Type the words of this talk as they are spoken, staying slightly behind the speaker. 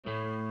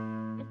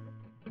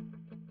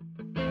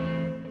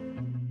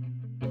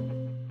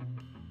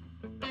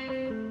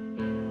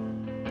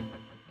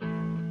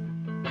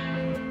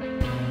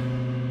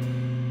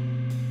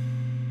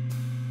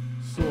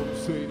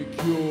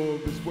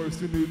worse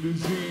than a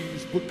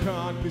disease, but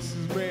kindness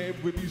is man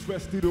when he's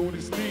rested on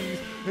his knees.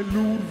 And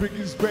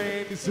Ludwig's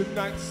band is a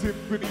ninth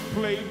symphony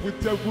played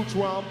with devil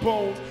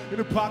trombones in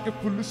a pocket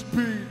full of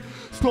speed.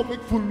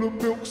 Stomach full of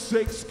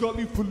milkshakes,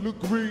 scully full of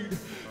greed.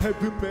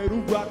 Heavy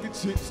metal rocket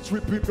chicks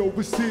tripping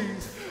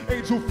overseas.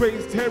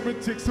 Angel-faced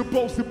heretics are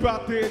boasting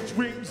about their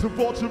dreams of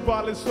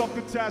ultraviolet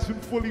succotash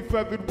and fully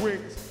feathered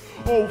wings.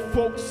 Old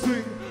folks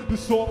sing the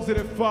songs of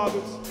their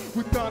fathers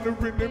with honor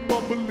in their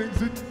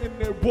mumblings in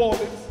their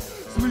wallets.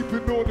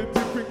 Sleeping on a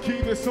different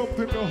key, there's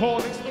something to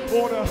harness.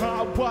 On a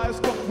high wire,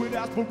 stuck with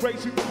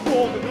aspirations,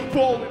 falling.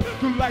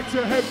 The lights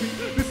are heavy,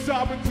 the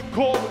sirens are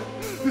calling.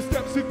 The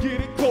steps are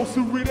getting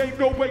closer, it ain't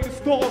no way to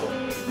stall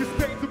them. Your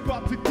state's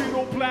about to get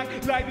all black,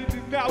 lighted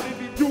and out, and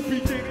then you'll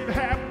be getting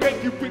half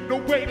naked with no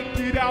way to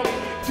get out.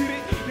 Get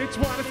it? They're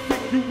trying to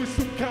stick you with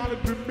some kind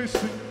of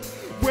admission.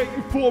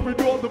 Waiting for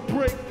it all to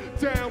break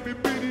down,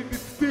 admitting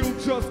it's still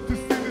just a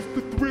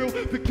sinister thrill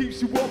that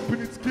keeps you up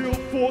in its guilt,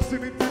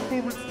 forcing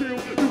indifference still.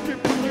 You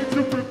get the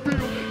to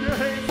reveal your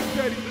hands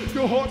steady,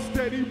 your heart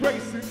steady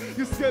racing.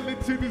 Your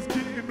skeleton is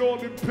getting all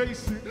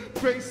impatient.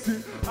 Face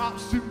it,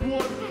 option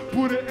one,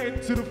 put an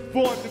end to the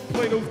fun and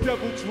play those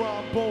devil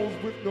trombones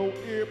with no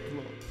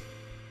earplugs.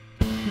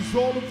 Cause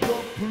all of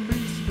the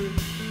policemen,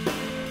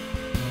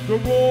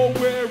 they're all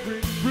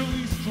wearing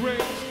really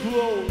strange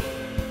clothes.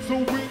 So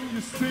when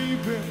you see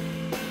them,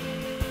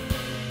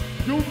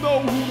 you'll know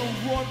who to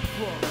run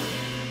from.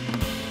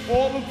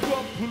 All of the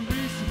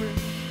policemen,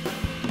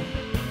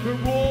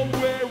 they're all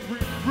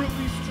wearing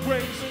really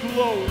strange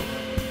clothes.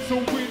 So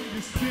when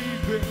you see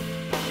them,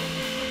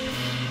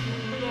 you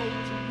know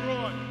to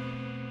run.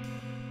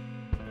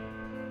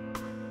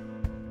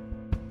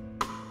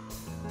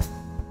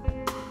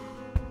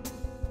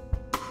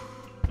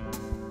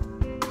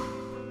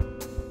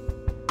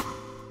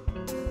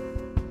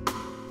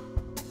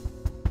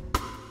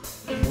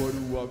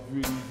 I've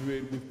really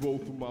read with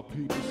both of my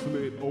people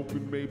slit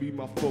open. Maybe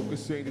my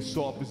focus ain't as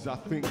sharp as I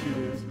think it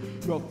is.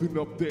 Nothing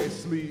up their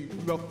sleeve,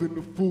 nothing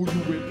to fool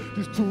you with.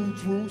 Just two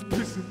truths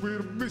pissing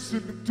with a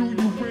mission to do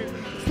you in.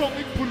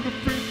 Stomach full of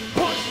fish,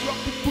 punch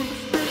nothing full of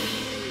spit.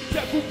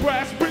 Devil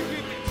brass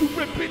ringing, you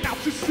ripping out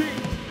your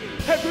sheets.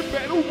 Heavy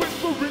metal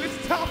whispering, it's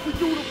time for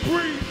you to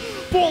breathe.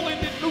 Falling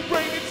in the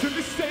rain until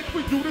it's safe for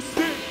you to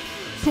sit.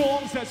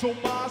 Songs as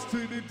homage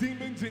to the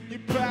demons in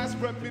your past,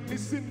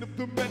 reminiscent of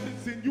the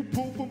medicine you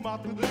pull from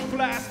out the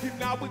flask. And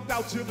now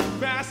without your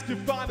mask, you're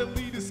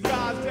finally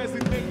disguised as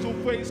an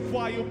angel-faced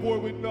choir boy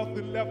with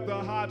nothing left to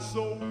hide.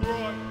 So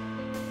run.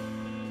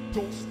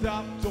 Don't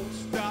stop,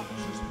 just run.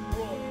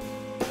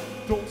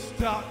 Don't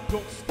stop,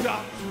 just run. Don't stop,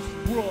 stop,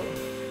 just run.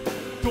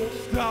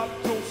 Don't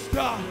stop, just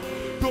run.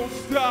 Don't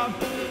stop,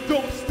 just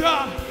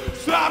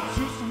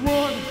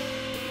run!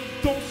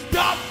 Don't stop,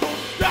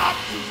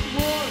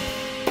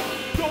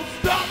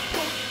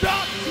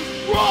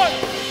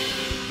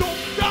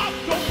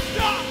 just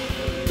run!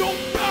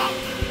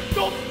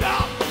 Don't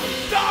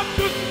stop,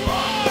 just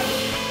run!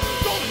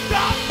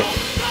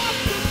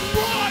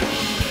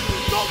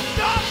 Don't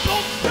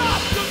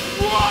stop, just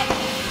run!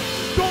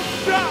 Don't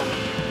stop!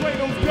 Play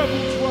those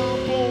devil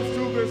trombones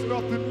till there's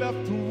nothing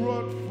left to run.